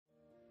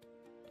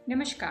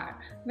Namaskar.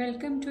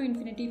 Welcome to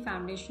Infinity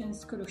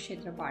Foundation's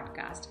Kurukshetra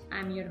podcast.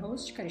 I'm your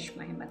host,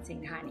 Karishma Himmat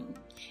Singhani.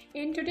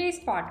 In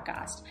today's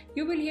podcast,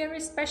 you will hear a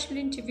special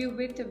interview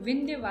with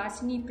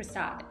Vindhyavasini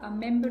Prasad, a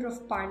member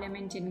of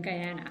parliament in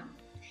Guyana.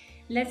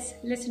 Let's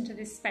listen to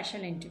this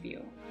special interview.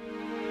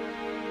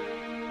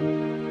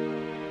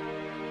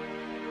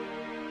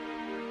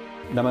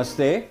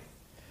 Namaste.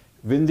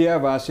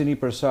 Vindhyavasini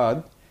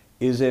Prasad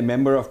is a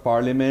member of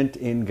parliament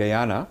in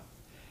Guyana,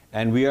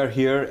 and we are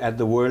here at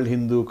the World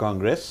Hindu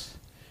Congress.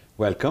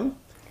 Welcome.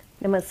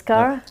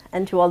 Namaskar,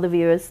 and to all the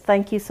viewers,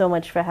 thank you so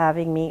much for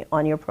having me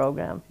on your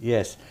program.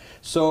 Yes.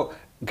 So,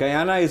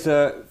 Guyana is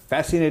a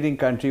fascinating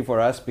country for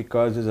us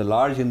because there's a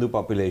large Hindu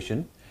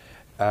population.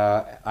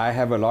 I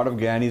have a lot of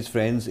Guyanese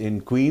friends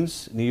in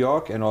Queens, New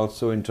York, and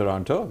also in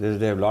Toronto.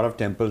 They have a lot of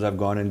temples. I've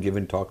gone and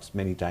given talks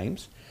many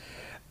times.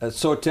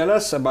 So, tell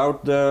us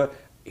about the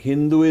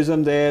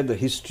Hinduism there, the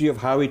history of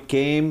how it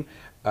came,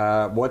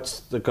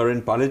 what's the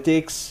current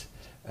politics,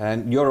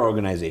 and your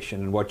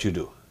organization and what you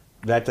do.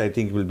 That I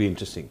think will be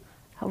interesting.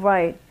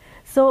 Right.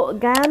 So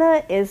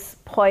Guyana is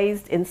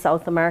poised in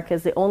South America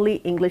as the only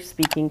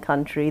English-speaking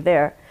country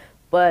there,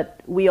 but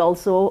we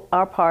also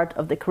are part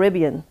of the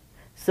Caribbean.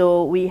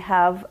 So we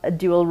have a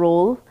dual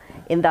role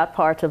in that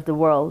part of the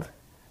world.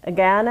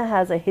 Guyana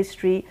has a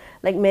history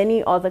like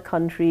many other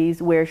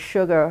countries where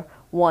sugar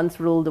once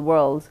ruled the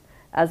world,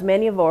 as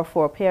many of our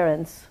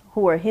foreparents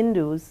who were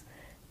Hindus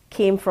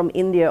came from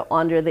India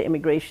under the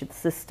immigration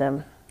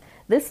system.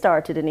 This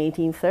started in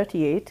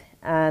 1838,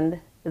 and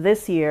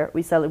this year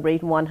we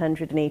celebrate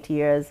 180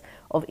 years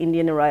of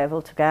Indian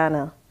arrival to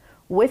Guyana.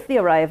 With the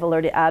arrival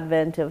or the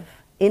advent of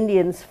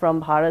Indians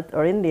from Bharat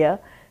or India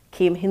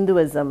came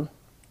Hinduism.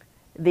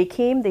 They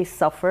came, they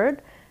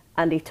suffered,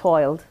 and they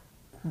toiled.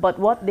 But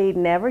what they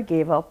never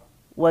gave up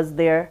was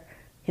their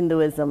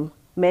Hinduism.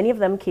 Many of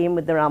them came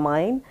with the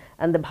Ramayana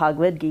and the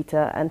Bhagavad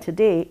Gita, and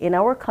today in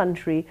our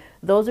country,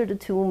 those are the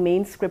two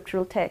main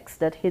scriptural texts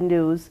that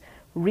Hindus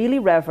really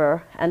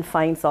revere and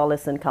find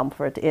solace and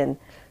comfort in.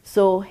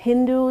 So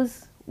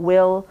Hindus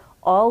will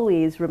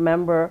always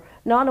remember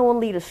not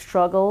only the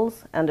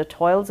struggles and the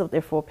toils of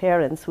their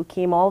foreparents who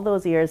came all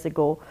those years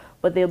ago,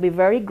 but they'll be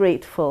very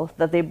grateful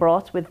that they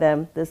brought with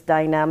them this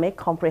dynamic,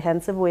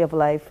 comprehensive way of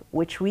life,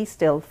 which we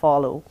still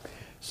follow.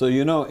 So,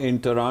 you know,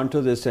 in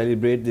Toronto, they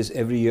celebrate this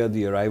every year,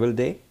 the Arrival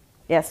Day.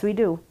 Yes, we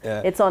do.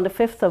 It's on the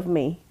 5th of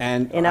May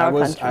in our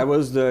country. I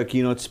was the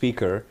keynote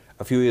speaker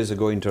a few years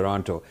ago in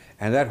Toronto,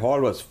 and that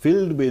hall was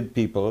filled with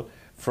people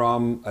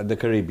from the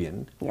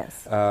Caribbean.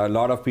 Yes. A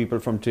lot of people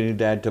from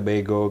Trinidad,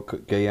 Tobago,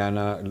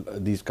 Guyana,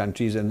 these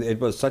countries, and it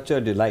was such a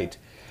delight.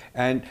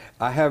 And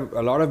I have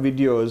a lot of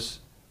videos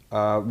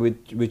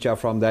which are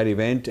from that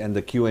event and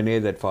the Q&A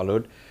that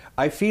followed.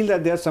 I feel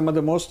that they're some of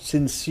the most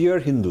sincere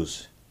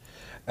Hindus.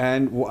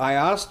 And I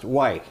asked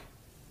why.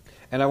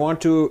 And I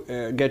want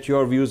to get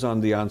your views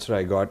on the answer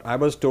I got. I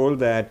was told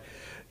that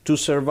to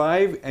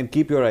survive and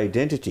keep your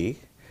identity,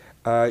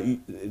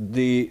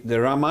 the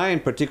Ramayana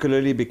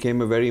particularly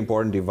became a very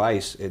important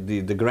device,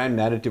 the grand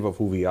narrative of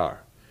who we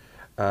are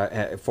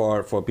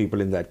for people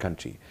in that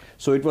country.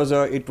 So it was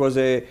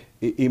a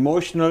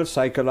emotional,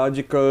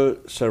 psychological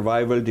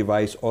survival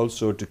device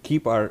also to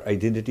keep our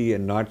identity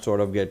and not sort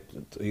of get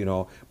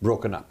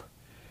broken up.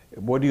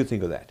 What do you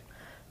think of that?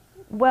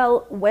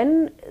 Well,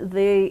 when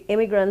the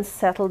immigrants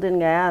settled in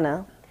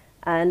Guyana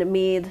and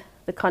made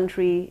the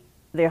country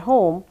their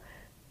home,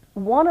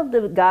 one of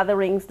the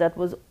gatherings that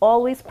was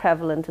always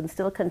prevalent and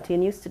still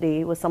continues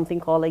today was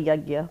something called a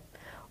yagya.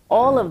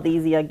 All of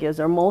these yagyas,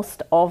 or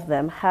most of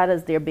them, had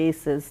as their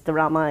basis the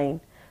Ramayana.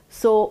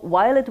 So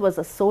while it was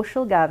a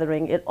social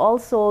gathering, it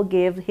also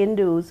gave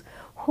Hindus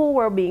who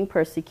were being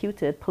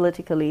persecuted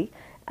politically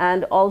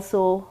and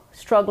also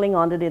struggling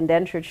under the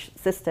indentured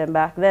system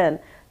back then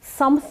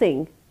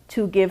something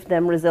to give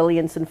them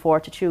resilience and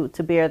fortitude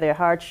to bear their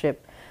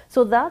hardship.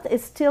 So that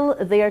is still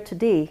there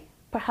today,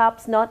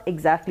 perhaps not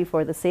exactly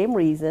for the same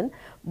reason,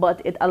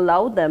 but it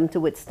allowed them to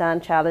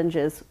withstand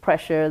challenges,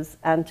 pressures,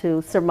 and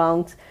to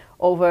surmount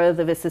over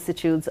the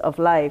vicissitudes of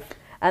life.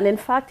 And in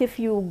fact, if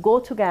you go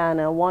to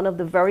Guyana, one of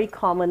the very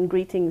common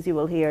greetings you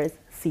will hear is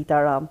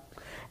Sitaram.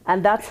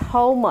 And that's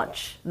how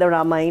much the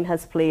Ramayana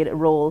has played a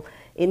role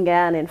in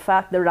Guyana. In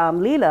fact, the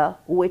Ram Leela,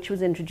 which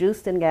was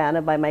introduced in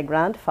Guyana by my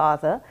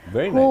grandfather,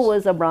 who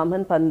was a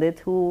Brahmin Pandit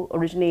who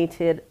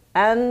originated,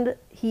 and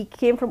he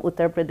came from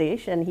Uttar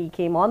Pradesh, and he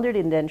came under the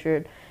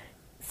indentured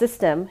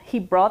system. He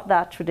brought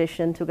that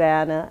tradition to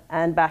Guyana,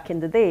 and back in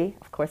the day,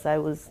 of course I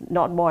was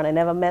not born, I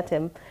never met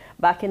him.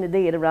 Back in the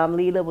day, the Ram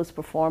Leela was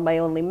performed by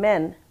only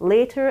men. In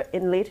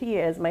later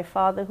years, my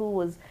father, who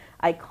was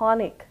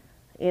iconic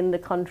in the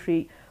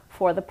country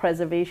for the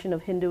preservation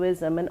of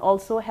Hinduism and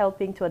also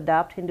helping to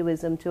adapt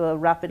Hinduism to a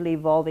rapidly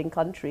evolving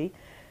country,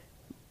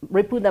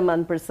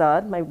 Ripudaman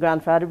Prasad, my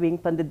grandfather being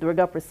Pandit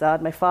Durga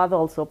Prasad, my father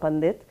also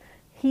Pandit,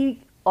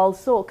 he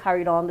also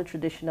carried on the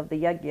tradition of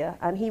the yagya,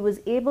 and he was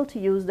able to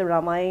use the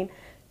Ramayana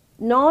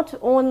not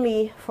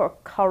only for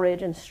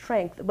courage and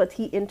strength, but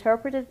he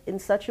interpreted in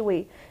such a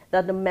way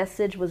that the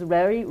message was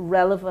very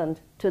relevant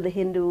to the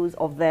Hindus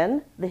of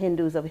then, the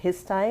Hindus of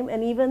his time,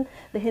 and even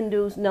the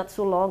Hindus not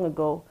so long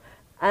ago.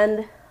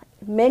 And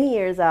many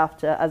years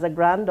after, as a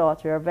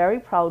granddaughter, a very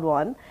proud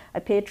one, I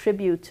paid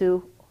tribute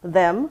to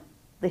them,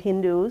 the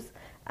Hindus,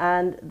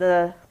 and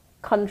the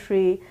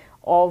country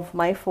of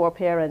my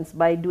foreparents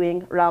by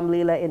doing Ram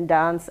Leela in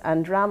dance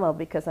and drama,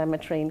 because I'm a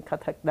trained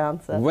Kathak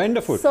dancer.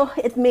 Wonderful. So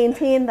it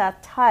maintained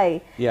that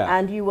tie, Yeah.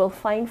 and you will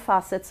find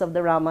facets of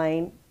the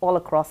Ramayana all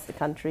across the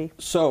country.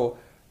 So,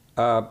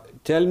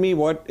 tell me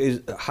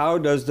how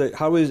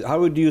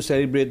do you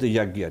celebrate the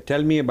yajna?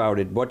 Tell me about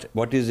it.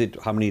 What is it?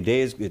 How many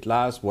days it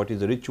lasts? What is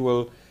the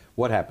ritual?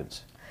 What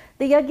happens?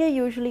 The yajna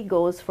usually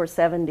goes for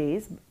 7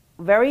 days.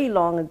 Very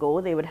long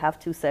ago, they would have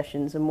 2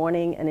 sessions, a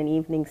morning and an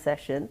evening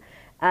session.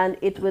 And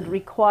it would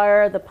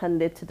require the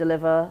Pandit to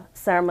deliver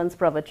sermons,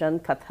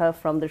 pravachan, katha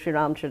from the Sri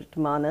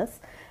Ramcharitmanas.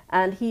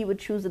 And he would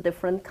choose a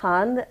different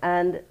kand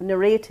and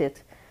narrate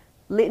it.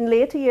 In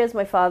later years,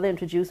 my father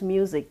introduced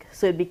music.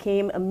 So it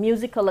became a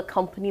musical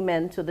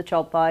accompaniment to the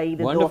chaupai,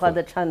 the Wonderful. doha,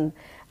 the chand.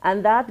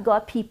 And that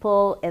got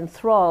people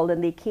enthralled,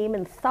 and they came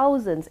in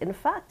thousands. In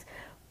fact,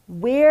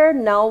 where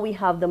now we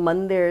have the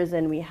mandirs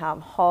and we have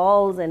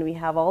halls and we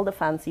have all the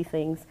fancy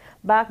things,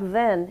 back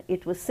then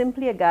it was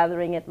simply a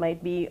gathering. It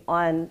might be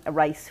on a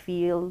rice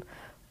field,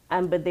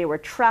 but there were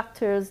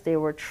tractors, there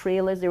were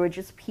trailers, there were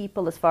just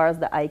people as far as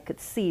the eye could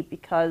see,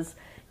 because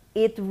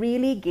it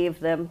really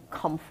gave them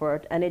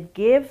comfort, and it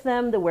gave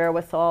them the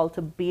wherewithal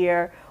to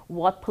bear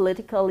what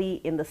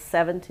politically in the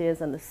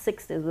 70s and the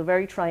 60s was a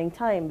very trying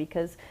time,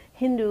 because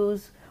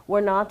Hindus were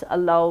not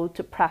allowed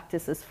to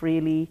practice as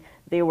freely.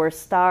 They were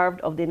starved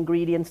of the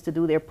ingredients to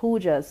do their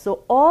pujas.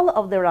 So all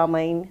of the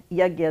Ramayana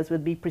yajnas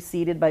would be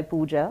preceded by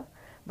puja,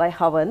 by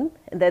havan,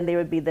 and then there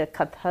would be the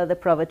katha, the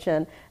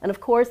pravachan, and of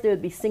course there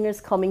would be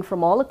singers coming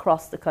from all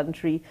across the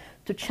country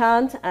to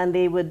chant, and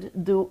they would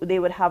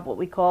have what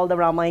we call the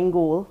Ramayana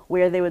Gol,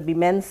 where there would be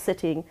men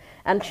sitting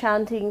and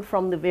chanting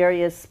from the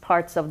various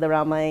parts of the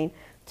Ramayana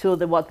to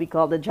what we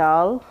call the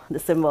jal, the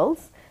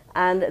symbols.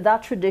 And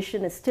that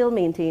tradition is still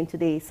maintained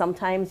today.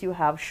 Sometimes you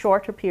have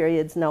shorter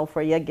periods now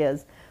for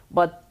yajnas,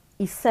 but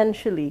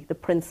essentially the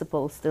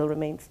principle still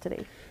remains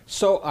today.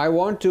 So I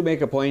want to make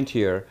a point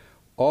here.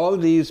 All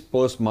these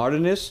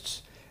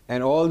postmodernists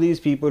and all these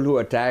people who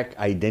attack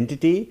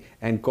identity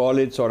and call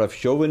it sort of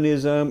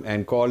chauvinism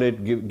and call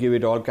it, give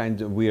it all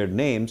kinds of weird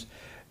names,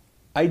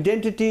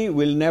 identity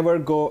will never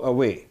go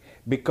away,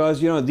 because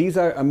these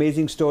are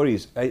amazing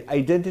stories.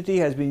 Identity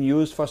has been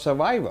used for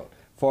survival,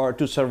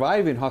 to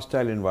survive in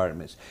hostile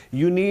environments.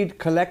 You need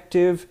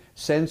collective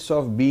sense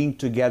of being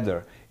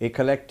together, a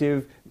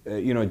collective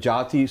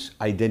jati's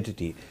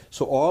identity.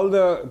 So all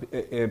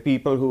the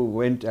people who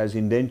went as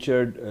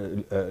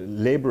indentured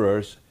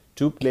laborers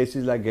to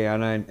places like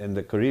Guyana and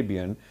the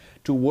Caribbean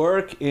to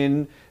work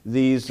in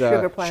these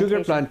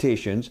sugar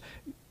plantations,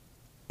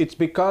 it's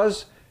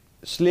because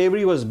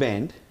slavery was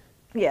banned.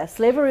 Yeah,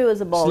 slavery was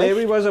abolished.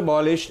 Slavery was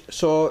abolished,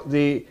 so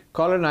the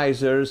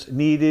colonizers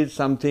needed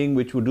something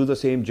which would do the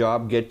same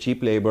job, get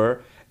cheap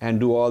labor, and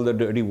do all the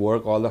dirty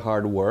work, all the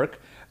hard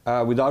work,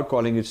 without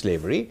calling it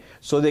slavery.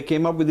 So they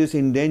came up with this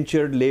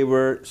indentured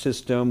labor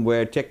system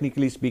where,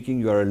 technically speaking,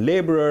 you are a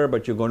laborer,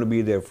 but you're going to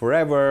be there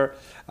forever.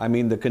 I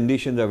mean, the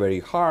conditions are very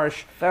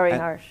harsh. Very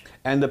harsh.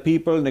 And the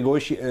people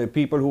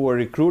who were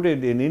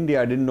recruited in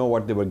India didn't know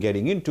what they were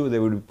getting into. They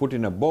would be put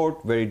in a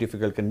boat, very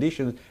difficult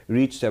conditions,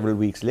 reach several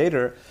weeks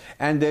later,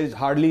 and there's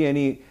hardly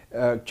any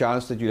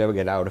chance that you'll ever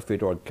get out of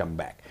it or come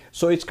back.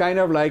 So it's kind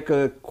of like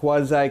a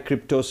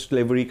quasi-crypto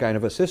slavery kind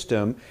of a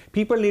system.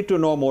 People need to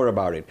know more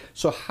about it.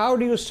 So how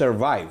do you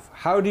survive?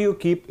 How do you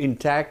keep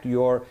intact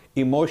your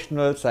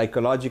emotional,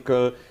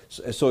 psychological,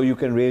 so you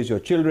can raise your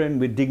children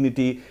with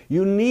dignity?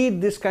 You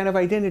need this kind of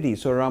identity.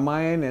 So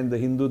Ramayana and the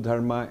Hindu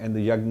Dharma and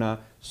the Yajna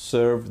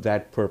serve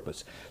that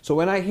purpose. So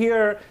when I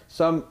hear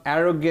some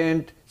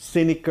arrogant,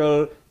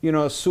 cynical,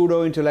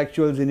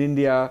 pseudo-intellectuals in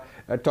India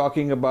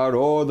talking about,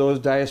 oh, those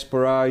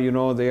diaspora,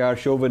 they are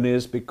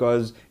chauvinists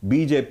because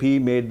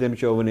BJP made them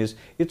chauvinists,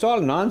 it's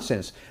all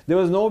nonsense. There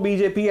was no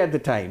BJP at the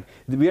time.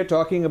 We are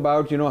talking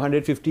about,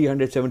 150,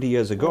 170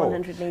 years ago.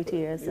 180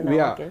 years in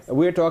our case.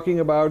 We're talking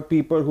about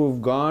people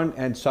who've gone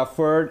and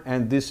suffered,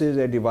 and this is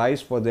a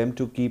device for them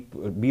to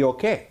be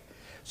okay.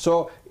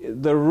 So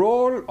the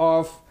role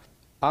of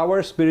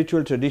our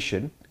spiritual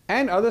tradition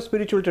and other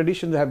spiritual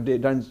traditions have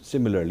done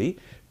similarly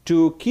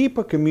to keep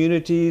a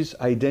community's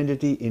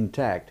identity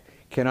intact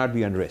cannot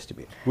be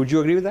underestimated. Would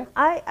you agree with that?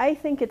 I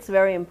think it's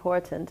very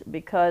important,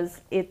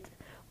 because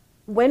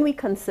when we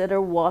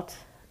consider what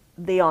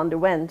they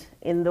underwent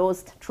in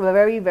those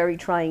very, very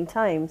trying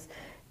times,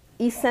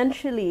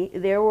 essentially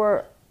they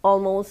were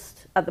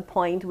almost at the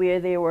point where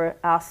they were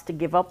asked to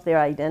give up their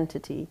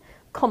identity.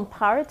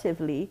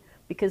 Comparatively,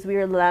 because we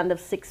are the land of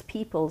 6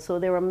 people, so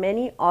there were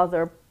many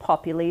other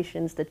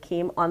populations that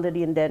came under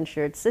the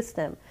indentured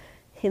system.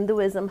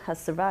 Hinduism has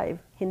survived.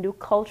 Hindu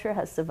culture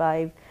has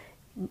survived.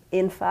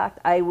 In fact,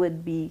 I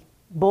would be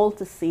bold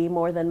to say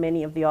more than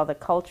many of the other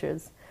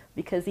cultures,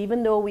 because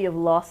even though we have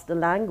lost the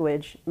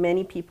language,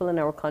 many people in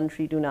our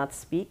country do not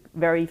speak,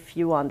 very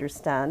few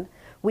understand.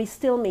 We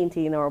still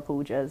maintain our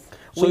pujas.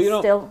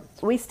 So,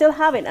 we still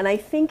have it. And I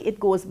think it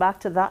goes back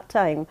to that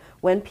time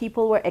when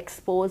people were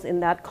exposed in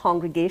that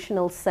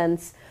congregational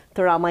sense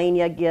to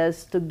Ramayana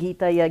yagyas, to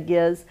Gita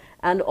yagyas,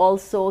 and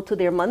also to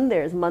their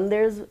mandirs.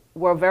 Mandirs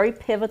were very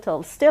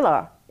pivotal, still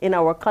are, in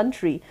our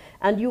country.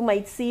 And you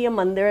might see a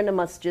mandir and a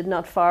masjid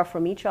not far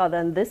from each other.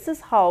 And this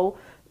is how,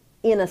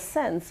 in a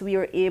sense, we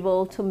are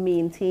able to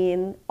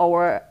maintain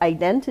our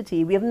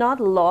identity. We have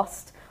not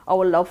lost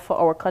our love for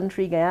our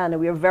country, Guyana.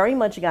 We are very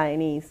much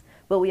Guyanese,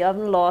 but we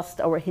haven't lost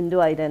our Hindu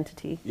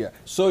identity. Yeah.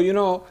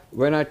 So,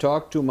 when I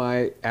talk to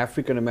my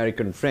African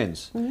American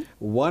friends,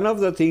 one of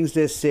the things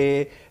they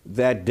say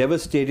that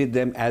devastated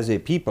them as a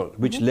people,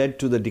 which led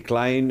to the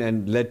decline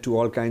and led to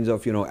all kinds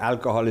of,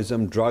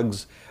 alcoholism,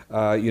 drugs,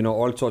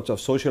 all sorts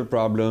of social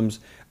problems,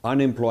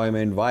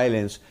 unemployment,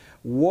 violence,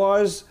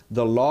 was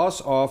the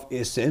loss of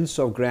a sense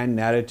of grand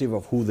narrative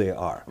of who they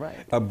are. Right.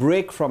 A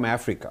break from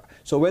Africa.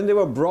 So when they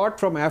were brought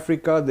from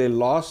Africa, they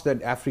lost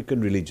that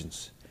African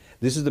religions.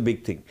 This is the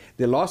big thing.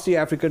 They lost the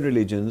African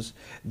religions.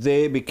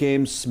 They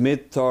became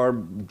Smith or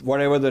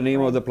whatever the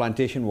name of the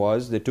plantation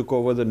was. They took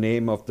over the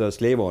name of the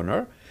slave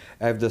owner.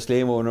 If the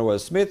slave owner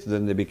was Smith,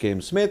 then they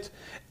became Smith,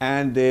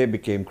 and they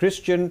became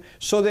Christian.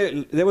 So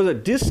there was a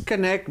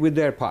disconnect with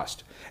their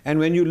past. And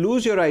when you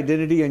lose your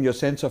identity and your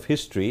sense of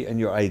history and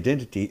your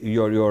identity,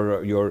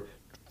 your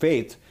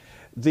faith,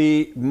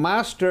 the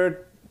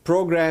master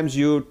programs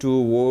you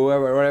to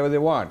wherever they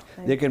want.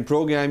 Right. They can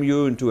program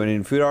you into an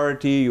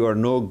inferiority. You are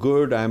no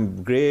good.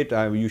 I'm great.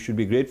 You should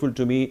be grateful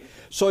to me.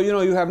 So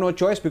you have no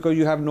choice because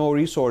you have no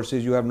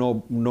resources. You have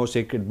no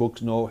sacred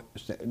books. No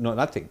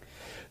nothing.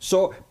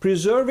 So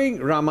preserving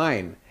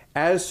Ramayana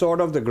as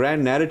sort of the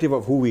grand narrative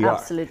of who we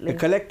Absolutely. are, the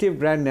collective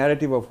grand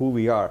narrative of who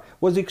we are,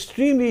 was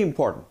extremely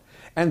important.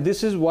 And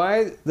this is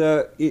why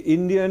the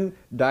Indian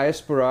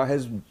diaspora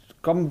has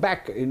come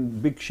back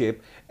in big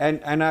shape.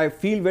 And I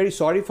feel very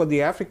sorry for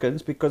the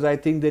Africans because I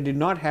think they did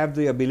not have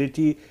the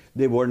ability,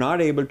 they were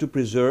not able to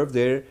preserve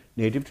their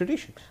native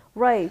traditions.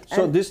 Right.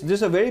 So this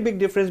is a very big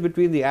difference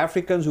between the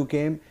Africans who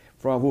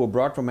were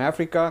brought from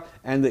Africa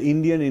and the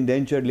Indian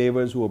indentured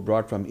laborers who were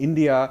brought from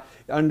India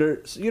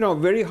under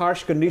very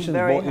harsh conditions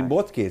in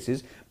both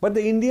cases. But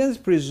the Indians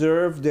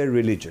preserved their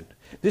religion.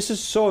 This is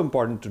so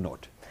important to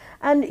note.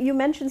 And you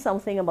mentioned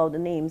something about the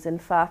names. In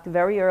fact,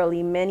 very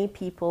early, many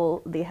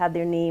people, they had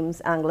their names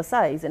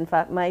anglicized. In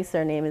fact, my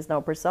surname is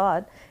now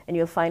Prasad, and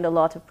you'll find a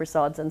lot of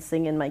Prasads and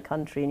Singh in my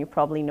country, and you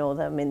probably know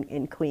them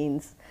in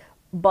Queens.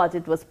 But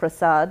it was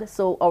Prasad,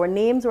 so our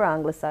names were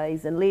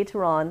anglicized, and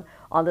later on,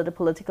 under the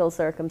political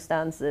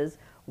circumstances,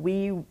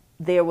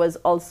 there was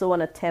also an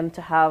attempt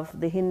to have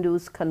the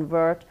Hindus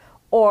convert,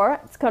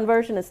 or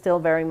conversion is still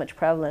very much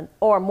prevalent,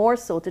 or more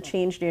so to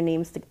change their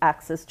names to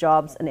access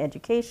jobs and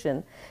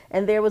education.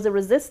 And there was a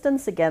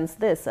resistance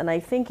against this, and I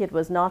think it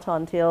was not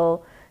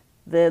until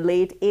the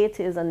late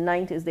 80s and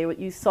 90s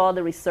you saw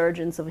the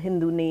resurgence of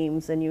Hindu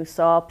names, and you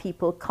saw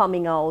people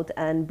coming out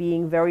and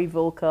being very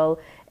vocal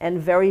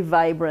and very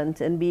vibrant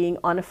and being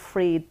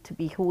unafraid to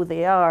be who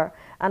they are.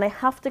 And I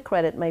have to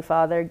credit my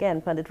father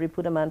again, Pandit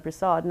Ripudaman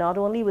Prasad. Not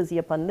only was he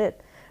a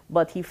Pandit,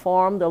 but he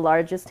formed the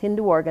largest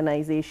Hindu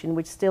organization,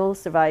 which still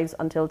survives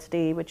until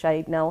today, which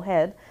I now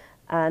head,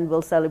 and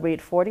will celebrate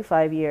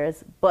 45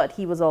 years. But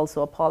he was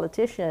also a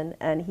politician,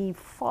 and he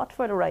fought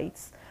for the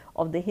rights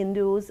of the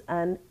Hindus,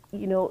 and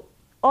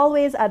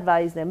always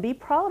advise them, be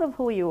proud of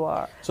who you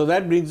are. So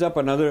that brings up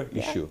another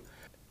issue.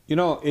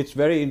 It's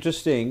very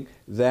interesting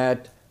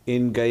that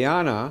in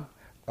Guyana,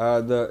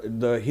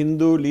 the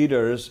Hindu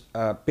leaders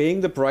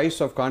paying the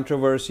price of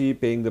controversy,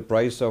 paying the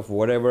price of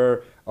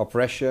whatever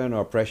oppression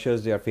or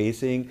pressures they are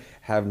facing,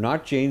 have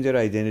not changed their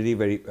identity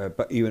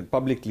even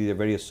publicly. They're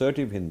very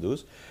assertive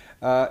Hindus.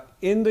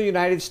 In the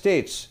United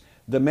States,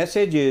 the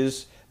message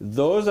is,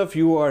 those of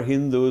you who are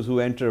Hindus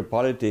who enter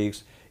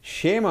politics,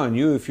 shame on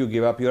you if you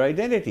give up your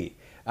identity.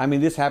 I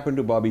mean, this happened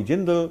to Bobby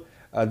Jindal.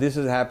 This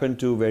has happened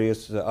to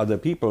various other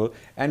people.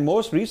 And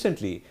most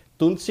recently,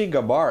 Tulsi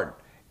Gabbard,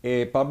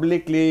 a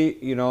publicly,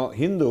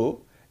 Hindu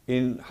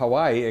in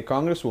Hawaii, a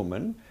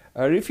congresswoman,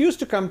 refused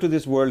to come to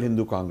this World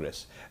Hindu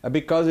Congress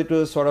because it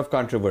was sort of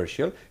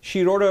controversial.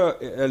 She wrote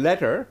a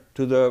letter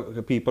to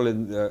the people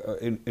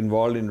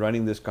involved in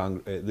running this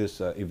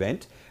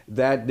event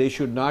that they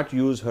should not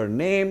use her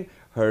name,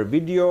 her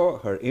video,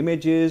 her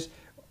images,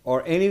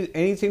 or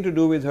anything to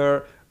do with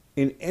her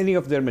in any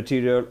of their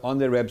material on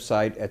their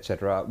website,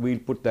 etc. We'll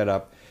put that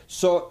up.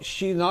 So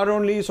she not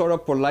only sort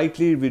of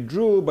politely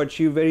withdrew, but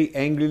she very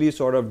angrily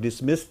sort of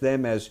dismissed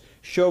them as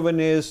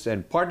chauvinists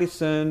and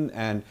partisan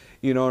and,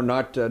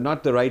 not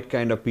the right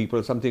kind of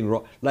people, something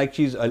wrong, like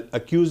she's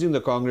accusing the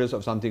Congress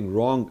of something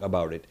wrong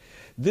about it.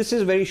 This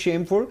is very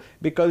shameful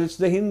because it's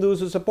the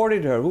Hindus who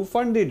supported her, who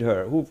funded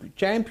her, who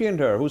championed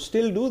her, who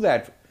still do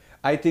that,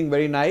 I think,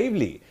 very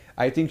naively.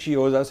 I think she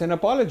owes us an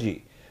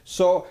apology.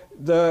 So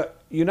the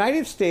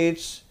United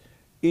States,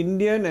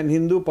 Indian and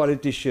Hindu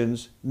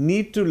politicians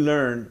need to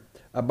learn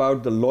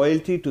about the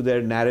loyalty to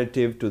their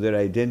narrative, to their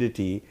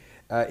identity,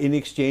 in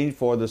exchange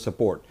for the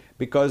support.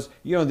 Because,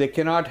 they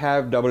cannot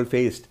have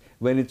double-faced.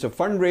 When it's a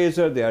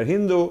fundraiser, they are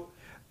Hindu,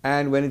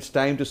 and when it's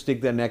time to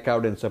stick their neck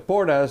out and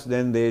support us,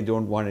 then they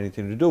don't want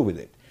anything to do with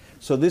it.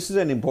 So this is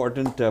an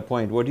important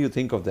point. What do you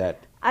think of that?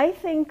 I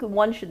think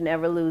one should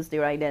never lose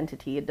their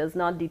identity. It does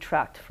not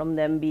detract from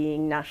them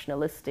being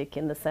nationalistic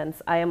in the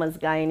sense, I am as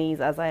Guyanese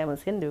as I am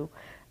as Hindu.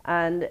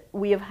 And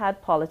we have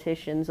had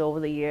politicians over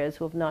the years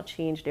who have not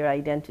changed their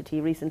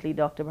identity. Recently,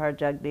 Dr. Bharat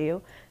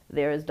Jagdeo.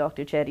 There is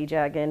Dr. Cheri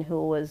Jagan,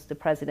 who was the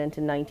president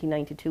in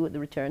 1992 at the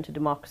return to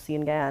democracy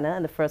in Guyana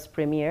and the first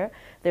premier.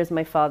 There's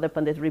my father,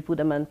 Pandit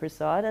Ripudaman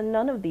Prasad, and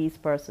none of these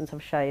persons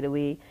have shied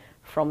away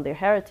from their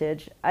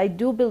heritage. I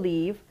do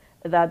believe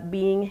that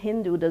being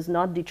Hindu does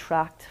not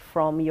detract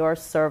from your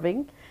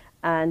serving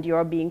and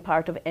your being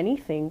part of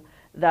anything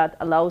that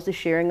allows the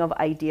sharing of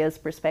ideas,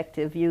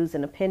 perspective, views,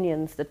 and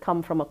opinions that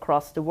come from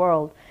across the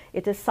world.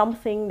 It is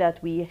something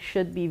that we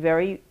should be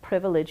very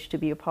privileged to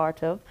be a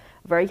part of,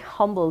 very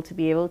humble to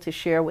be able to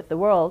share with the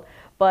world.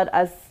 But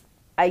as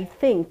I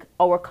think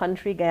our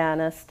country,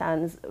 Guyana,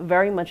 stands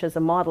very much as a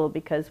model,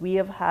 because we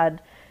have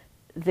had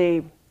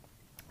the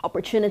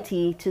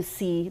opportunity to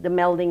see the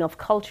melding of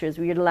cultures.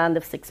 We are the land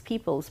of 6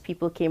 peoples.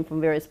 People came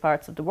from various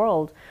parts of the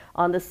world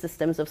on the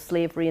systems of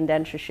slavery and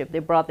indentureship. They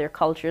brought their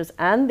cultures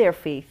and their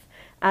faith.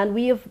 And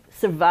we have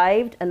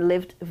survived and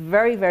lived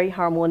very, very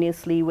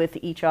harmoniously with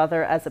each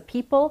other as a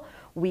people.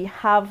 We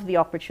have the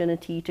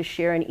opportunity to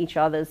share in each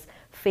other's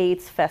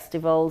faiths,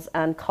 festivals,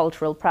 and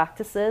cultural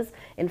practices.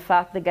 In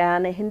fact, the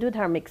Guyana Hindu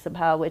Dharmic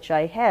Sabha, which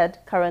I head,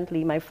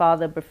 currently my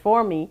father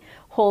before me,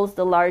 holds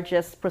the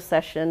largest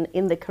procession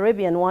in the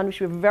Caribbean, one which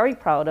we're very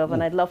proud of,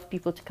 and I'd love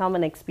people to come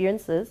and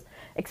experience this,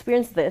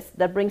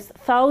 that brings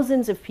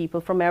thousands of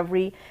people from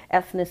every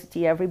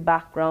ethnicity, every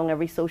background,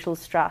 every social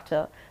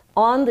strata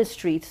on the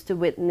streets to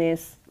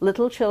witness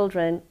little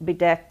children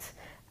bedecked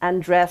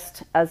and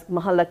dressed as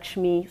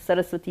Mahalakshmi,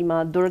 Saraswati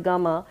Ma, Durga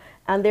Ma,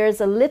 and there's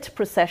a lit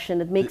procession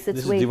that makes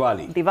its way. This is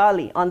Diwali.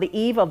 Diwali, on the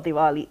eve of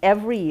Diwali,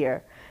 every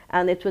year.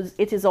 And it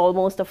is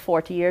almost a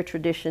 40-year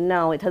tradition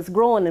now. It has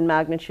grown in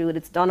magnitude.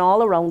 It's done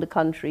all around the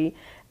country.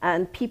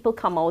 And people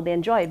come out, they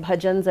enjoy it.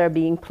 Bhajans are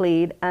being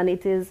played. And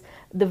it is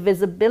the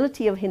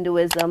visibility of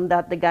Hinduism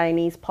that the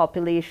Guyanese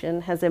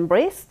population has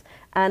embraced.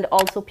 And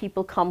also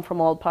people come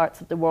from all parts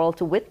of the world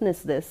to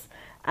witness this.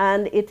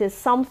 And it is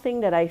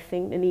something that I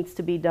think that needs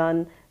to be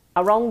done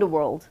around the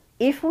world.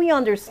 If we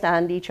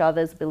understand each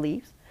other's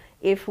beliefs,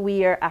 if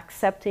we are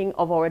accepting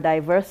of our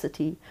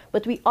diversity,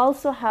 but we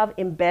also have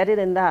embedded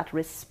in that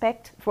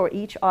respect for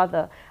each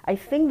other, I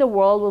think the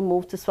world will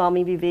move to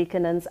Swami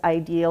Vivekananda's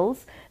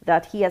ideals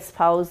that he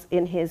espoused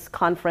in his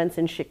conference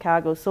in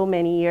Chicago so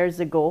many years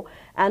ago,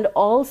 and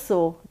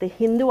also the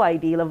Hindu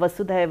ideal of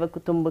Vasudhaiva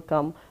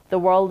Kutumbakam, the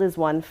world is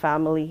one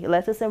family.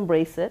 Let us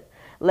embrace it.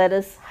 Let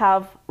us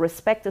have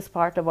respect as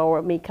part of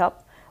our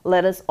makeup.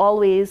 Let us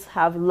always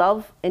have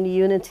love and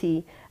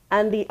unity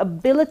and the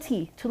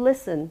ability to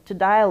listen, to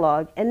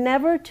dialogue, and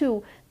never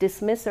to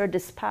dismiss or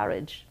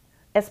disparage,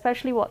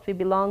 especially what we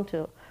belong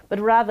to, but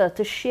rather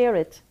to share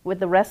it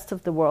with the rest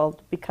of the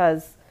world,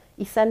 because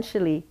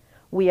essentially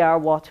we are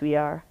what we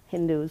are,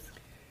 Hindus.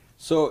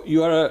 So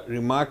you are a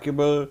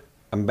remarkable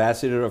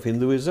ambassador of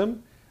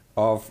Hinduism,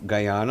 of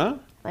Guyana.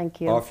 Thank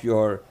you. Of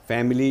your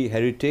family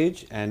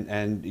heritage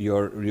and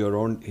your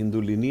own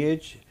Hindu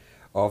lineage,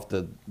 of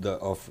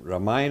of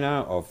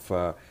Ramayana, of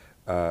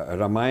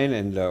Ramayana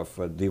and of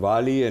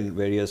Diwali and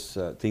various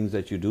things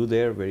that you do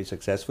there very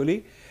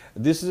successfully.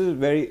 This is a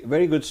very,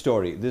 very good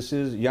story. This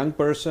is a young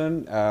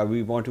person.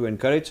 We want to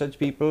encourage such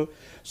people.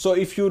 So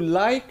if you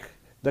like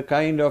the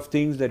kind of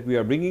things that we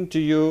are bringing to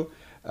you,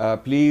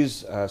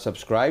 please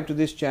subscribe to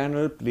this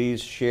channel.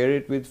 Please share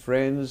it with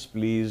friends.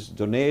 Please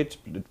donate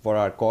for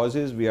our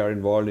causes. We are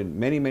involved in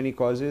many, many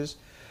causes.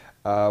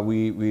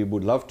 We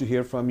would love to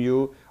hear from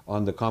you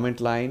on the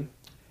comment line.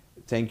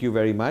 Thank you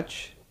very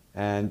much.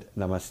 And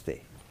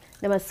namaste.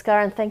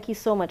 Namaskar, and thank you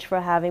so much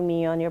for having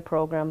me on your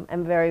program.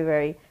 I'm very,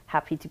 very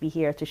happy to be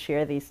here to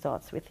share these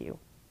thoughts with you.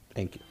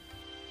 Thank you.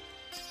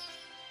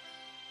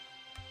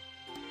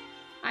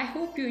 I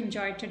hope you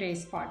enjoyed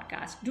today's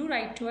podcast. Do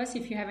write to us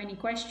if you have any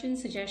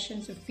questions,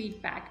 suggestions, or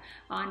feedback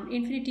on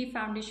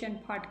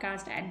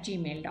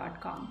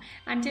infinityfoundationpodcast@gmail.com.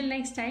 Until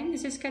next time,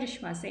 this is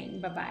Karishma saying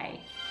bye-bye.